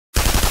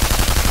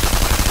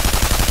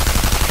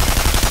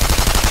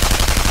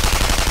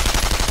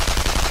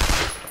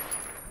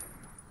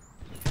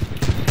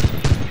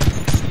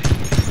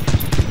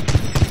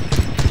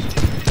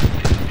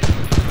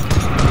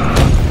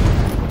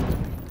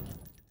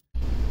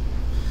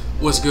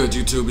What's good,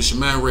 YouTube? It's your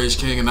man Rage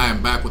King, and I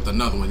am back with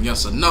another one.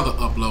 Yes, another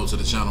upload to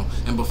the channel.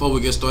 And before we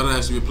get started, I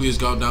ask you to please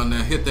go down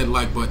there, hit that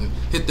like button,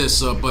 hit that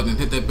sub button, and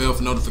hit that bell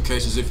for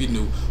notifications if you're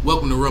new.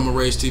 Welcome to Realm of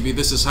Rage TV.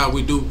 This is how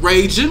we do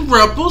Raging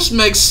Rebels.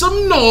 Make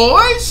some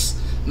noise.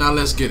 Now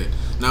let's get it.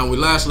 Now we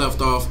last left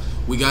off,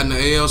 we got in the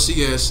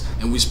ALCS,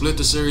 and we split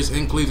the series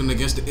in Cleveland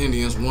against the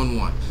Indians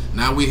 1-1.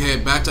 Now we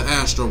head back to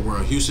Astro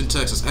World, Houston,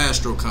 Texas,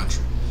 Astro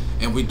Country,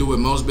 and we do it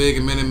most big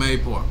in Minute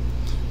Maid Park.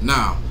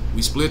 Now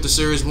we split the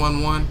series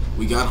 1-1.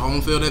 We got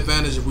home field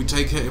advantage if we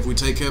take care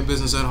of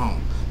business at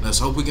home. Let's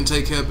hope we can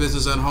take care of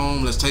business at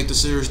home. Let's take the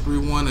series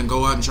 3-1 and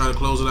go out and try to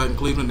close it out in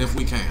Cleveland if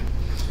we can.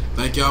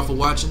 Thank y'all for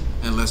watching,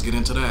 and let's get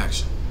into the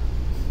action.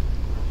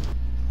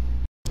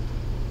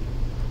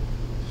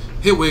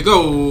 Here we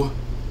go.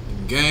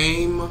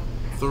 Game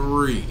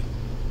 3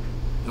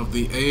 of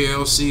the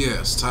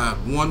ALCS, tied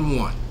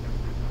 1-1.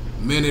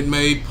 Minute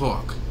Maid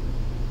Park.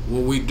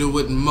 Will we do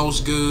it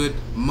most good,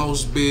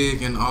 most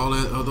big, and all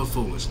that other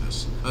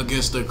foolishness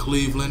against the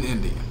Cleveland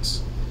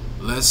Indians?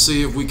 Let's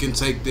see if we can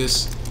take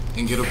this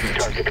and get a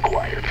victory.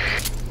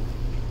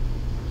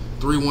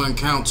 3-1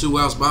 count, 2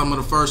 outs, bottom of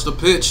the first, the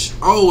pitch.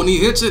 Oh, and he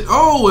hits it.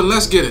 Oh, and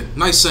let's get it.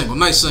 Nice single,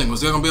 nice single.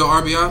 Is there going to be an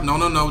RBI?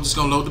 No, just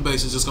going to load the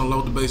bases,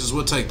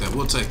 We'll take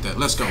that,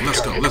 Let's go.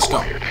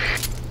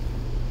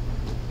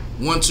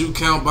 1-2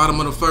 count,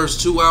 bottom of the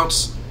first, 2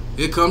 outs.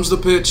 Here comes the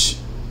pitch.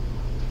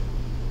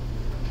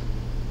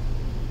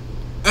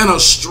 And a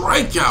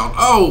strikeout.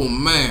 Oh,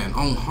 man.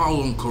 On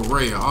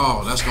Correa.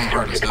 Oh, that's going to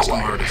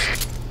hurt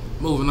us.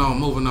 Moving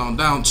on.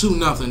 Down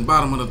 2-0.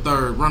 Bottom of the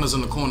third. Runners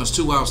in the corners.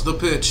 2 outs. The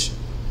pitch.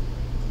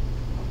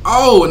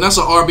 Oh, and that's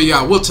an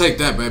RBI. We'll take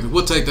that, baby.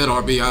 We'll take that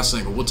RBI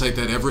single. We'll take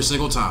that every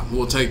single time.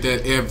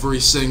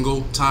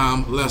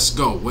 Let's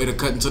go. Way to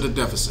cut into the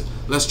deficit.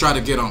 Let's try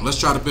to get on. Let's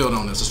try to build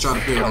on this. If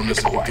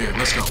we can.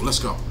 Let's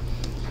go.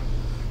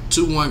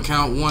 2-1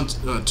 count.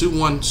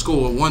 2-1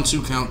 score.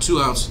 1-2 count.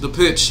 2 outs. The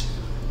pitch.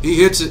 He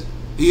hits it,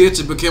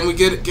 but can we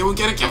get it?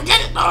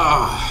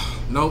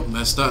 Ah, nope,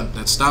 that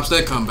stops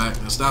that comeback.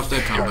 But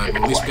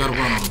at least we got a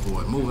run on the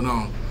board. Moving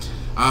on.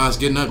 It's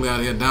getting ugly out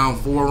here. Down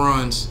 4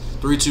 runs.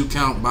 3-2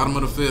 count, bottom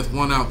of the 5th,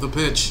 1 out, the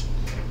pitch.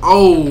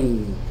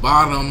 Oh,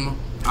 bottom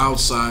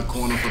outside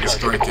corner for the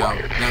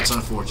strikeout. That's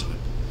unfortunate.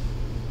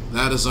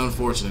 That is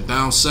unfortunate.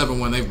 Down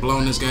 7-1. They've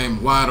blown this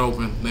game wide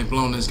open.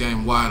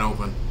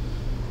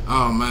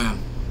 Oh, man.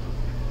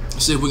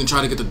 Let's see if we can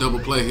try to get the double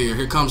play here.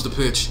 Here comes the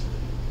pitch.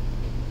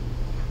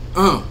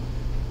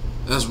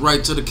 That's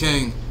right to the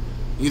king.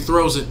 He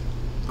throws it.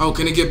 Oh,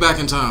 can he get back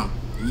in time?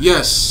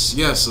 Yes,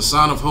 a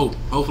sign of hope.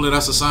 Hopefully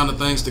that's a sign of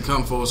things to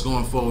come for us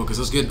going forward, because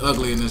it's getting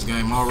ugly in this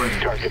game already.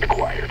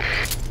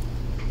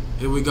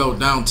 Here we go,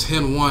 down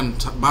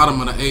 10-1,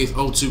 bottom of the 8th,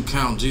 0-2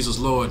 count, Jesus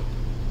Lord.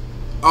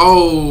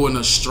 Oh, and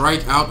a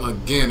strikeout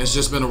again. It's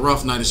just been a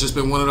rough night. It's just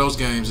been one of those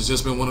games. It's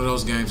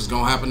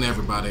going to happen to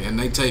everybody, and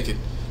they take it.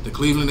 The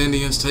Cleveland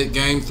Indians take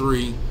game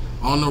 3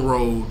 on the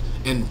road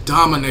in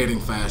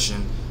dominating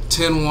fashion.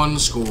 10-1 the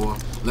score.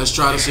 Let's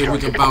try to see if we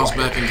can bounce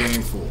back in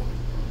game 4.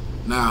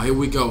 Now, here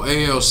we go.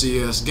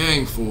 ALCS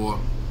game 4.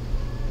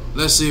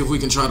 Let's see if we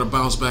can try to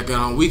bounce back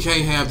on. We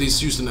can't have these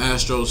Houston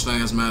Astros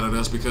fans mad at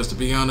us, because, to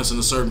be honest, in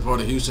a certain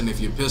part of Houston, if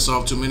you piss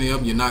off too many of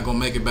them, you're not going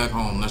to make it back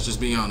home. Let's just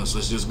be honest.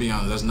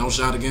 That's no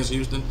shot against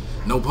Houston.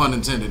 No pun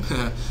intended.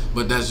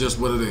 But that's just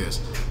what it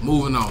is.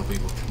 Moving on,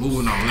 people.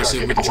 Let's see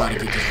if we can try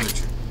to get this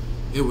victory.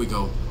 Here we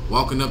go.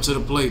 Walking up to the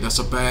plate, that's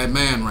a bad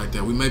man right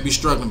there. We may be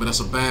struggling, but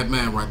that's a bad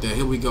man right there.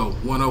 Here we go.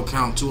 1-0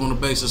 count, 2 on the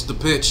bases. The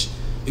pitch.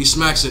 He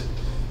smacks it.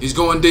 He's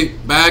going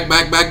deep. Back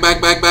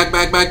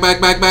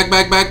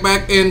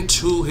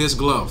into his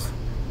glove.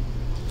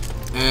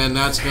 And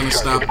that's going to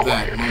stop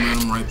that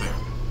momentum right there.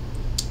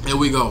 Here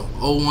we go.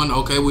 0-1.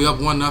 Okay, we up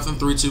 1-0.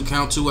 3-2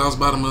 count, 2 outs,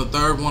 bottom of the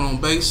third, 1 on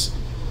base.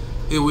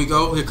 Here we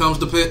go. Here comes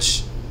the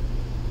pitch.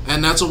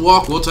 And that's a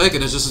walk. We'll take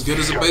it. It's just as good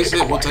as a base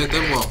hit. We'll take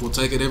that walk. We'll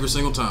take it every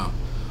single time.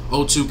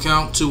 0-2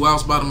 count, 2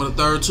 outs, bottom of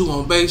the third, 2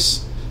 on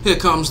base. Here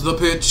comes the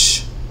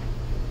pitch.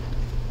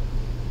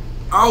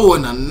 Oh,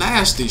 and a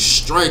nasty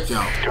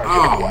strikeout.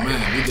 Oh,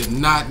 man, we did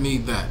not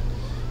need that.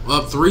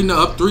 Up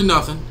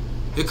 3-0.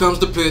 Here comes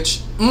the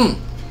pitch.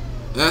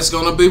 That's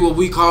going to be what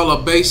we call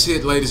a base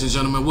hit, ladies and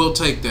gentlemen. We'll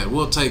take that.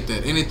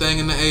 Anything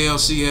in the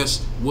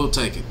ALCS, we'll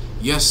take it.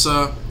 Yes,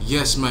 sir.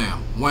 Yes,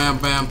 ma'am. Wham,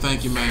 bam,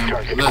 thank you, ma'am.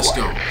 Let's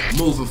go.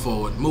 Moving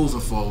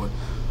forward.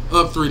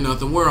 Up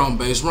 3-0. We're on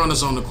base.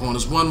 Runners on the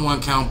corners.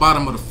 1-1 count.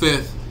 Bottom of the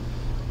 5th.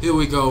 Here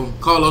we go.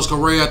 Carlos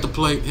Correa at the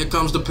plate. Here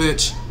comes the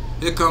pitch.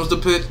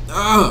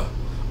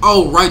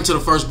 Oh, right to the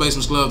first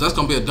baseman's glove. That's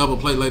going to be a double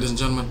play, ladies and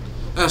gentlemen.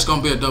 That's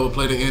going to be a double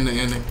play to end the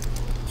inning.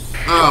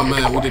 Oh,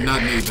 man. We did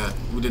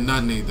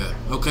not need that.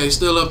 Okay,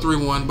 still up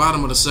 3-1.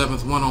 Bottom of the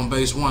 7th. 1 on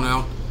base. 1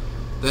 out.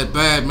 That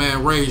bad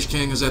man, Rage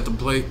King, is at the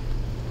plate.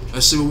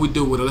 Let's see what we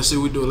do with it.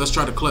 Let's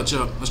try to clutch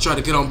up. Let's try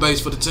to get on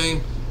base for the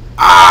team.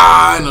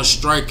 And a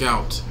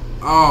strikeout.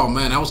 Oh,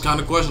 man, that was kind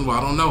of questionable.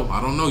 I don't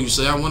know. You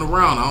say I went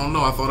around. I don't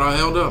know. I thought I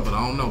held up, but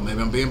I don't know. Maybe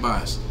I'm being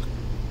biased.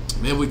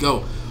 There we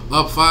go.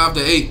 Up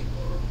 5-8.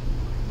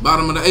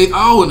 Bottom of the 8th.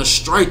 Oh, and a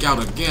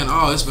strikeout again.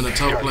 Oh, it's been a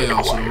tough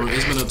playoffs.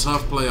 It's been a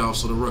tough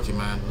playoffs for the rookie,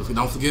 man. If we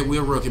don't forget,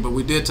 we're a rookie, but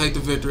we did take the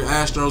victory.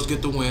 Astros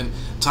get the win,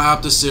 tie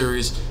up the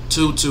series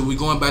 2-2. We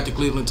going back to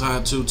Cleveland,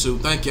 tied 2-2.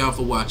 Thank y'all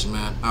for watching,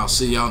 man. I'll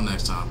see y'all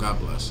next time. God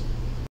bless.